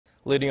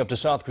Leading up to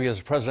South Korea's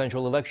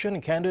presidential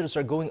election, candidates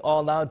are going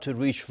all out to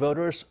reach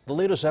voters. The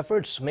latest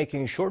efforts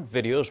making short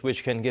videos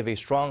which can give a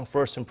strong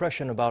first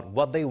impression about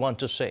what they want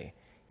to say.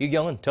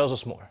 Kyung-eun tells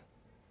us more.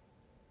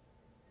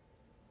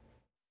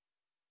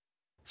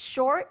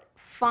 Short,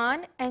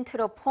 fun, and to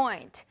the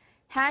point.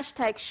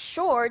 Hashtag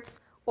shorts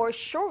or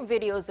short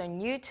videos on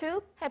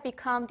YouTube have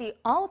become the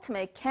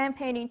ultimate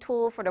campaigning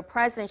tool for the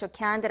presidential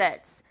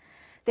candidates.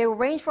 They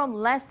range from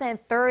less than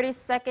 30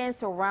 seconds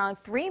to around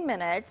 3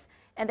 minutes,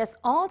 and that's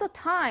all the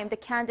time the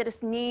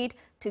candidates need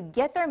to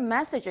get their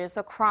messages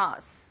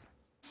across.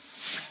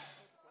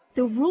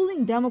 The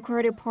ruling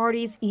Democratic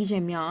Party's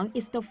Jae-myung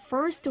is the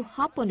first to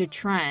hop on the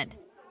trend.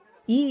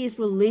 He is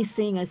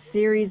releasing a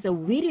series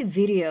of witty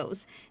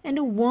videos, and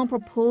the one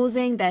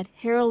proposing that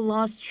hair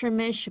loss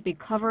treatment should be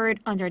covered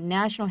under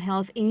national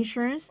health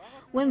insurance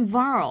went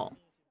viral.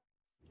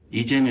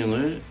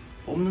 이재명을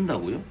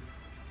뽑는다고요?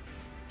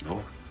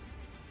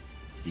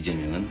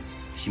 이재명은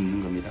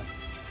심는 겁니다.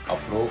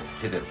 앞으로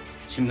제대로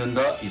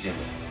심는다 이재명.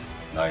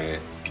 나의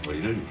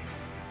머리를 위해.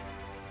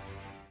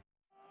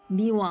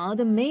 Meanwhile,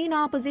 the main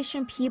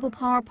opposition People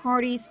Power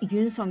Party's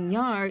Yoon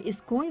Suk-yeol is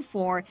going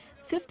for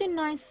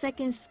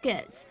 59-second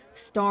skits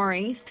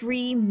starring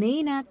 3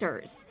 main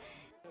actors.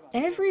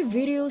 Every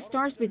video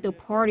starts with the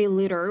party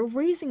leader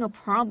raising a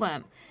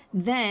problem.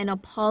 Then a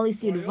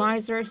policy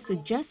advisor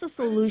suggests a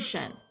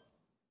solution.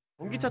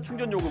 전기차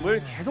충전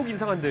요금을 계속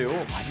인상한대요.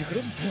 아니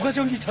그럼 누가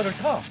전기차를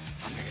타?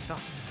 안 되겠다.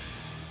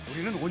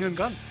 우리는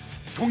 5년간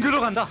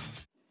동교로 간다.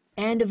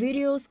 And the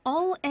videos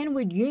all end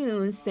with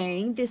Yoon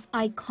saying this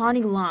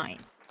iconic line.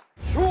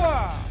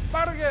 좋아,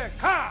 빠르게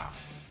가!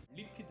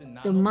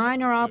 The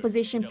minor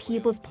opposition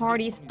People's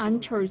Party's An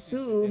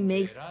Chol-soo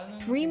makes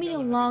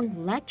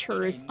 3-minute-long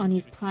lectures on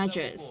his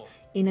pledges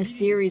in a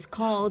series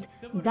called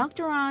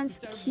Dr. An's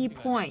Key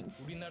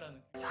Points.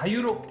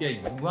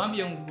 자유롭게 유암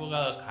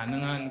연구가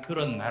가능한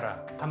그런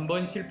나라. 한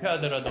번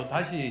실패하더라도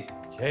다시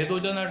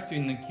재도전할 수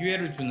있는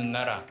기회를 주는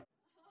나라.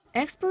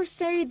 Experts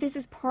say this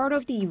is part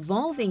of the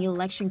evolving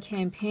election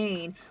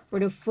campaign, where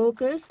the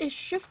focus is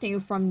shifting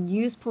from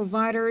news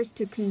providers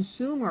to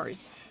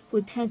consumers,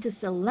 who tend to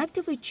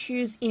selectively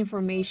choose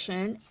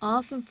information,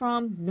 often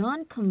from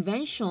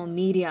non-conventional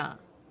media.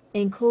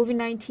 And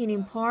COVID-19,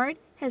 in part,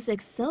 has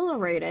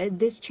accelerated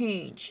this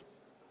change.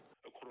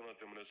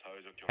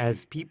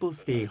 As people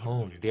stay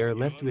home, they are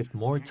left with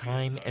more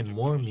time and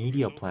more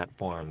media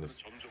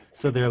platforms.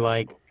 So they're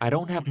like, I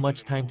don't have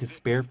much time to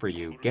spare for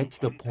you, get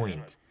to the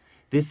point.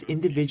 This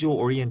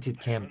individual-oriented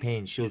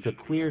campaign shows a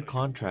clear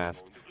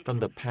contrast from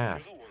the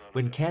past,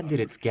 when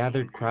candidates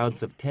gathered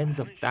crowds of tens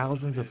of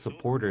thousands of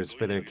supporters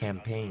for their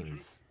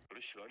campaigns.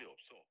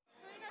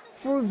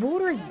 For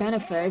voters'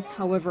 benefits,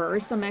 however,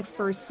 some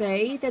experts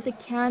say that the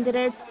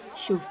candidates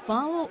should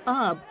follow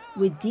up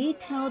with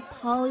detailed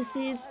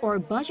policies or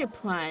budget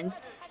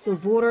plans so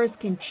voters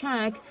can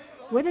check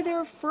whether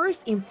their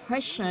first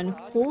impression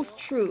holds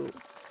true.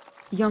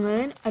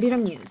 Kyung-eun,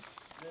 Arirang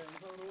News.